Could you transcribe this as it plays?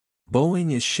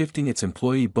Boeing is shifting its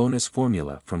employee bonus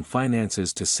formula from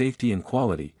finances to safety and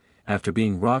quality. After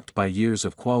being rocked by years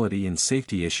of quality and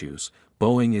safety issues,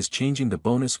 Boeing is changing the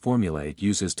bonus formula it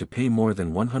uses to pay more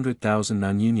than 100,000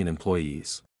 non-union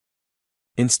employees.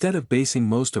 Instead of basing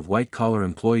most of white-collar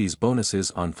employees' bonuses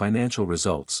on financial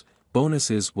results,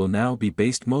 bonuses will now be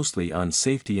based mostly on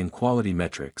safety and quality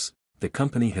metrics. The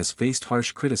company has faced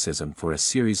harsh criticism for a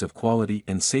series of quality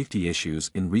and safety issues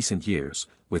in recent years,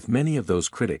 with many of those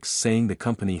critics saying the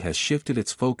company has shifted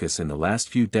its focus in the last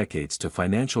few decades to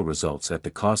financial results at the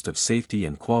cost of safety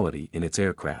and quality in its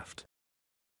aircraft.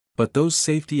 But those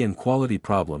safety and quality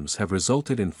problems have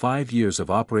resulted in 5 years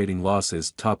of operating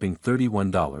losses topping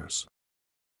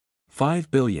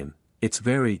 $31.5 billion. It's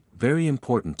very, very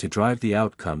important to drive the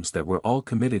outcomes that we're all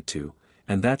committed to,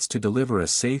 and that's to deliver a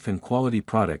safe and quality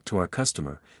product to our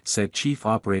customer, said Chief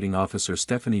Operating Officer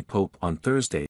Stephanie Pope on Thursday.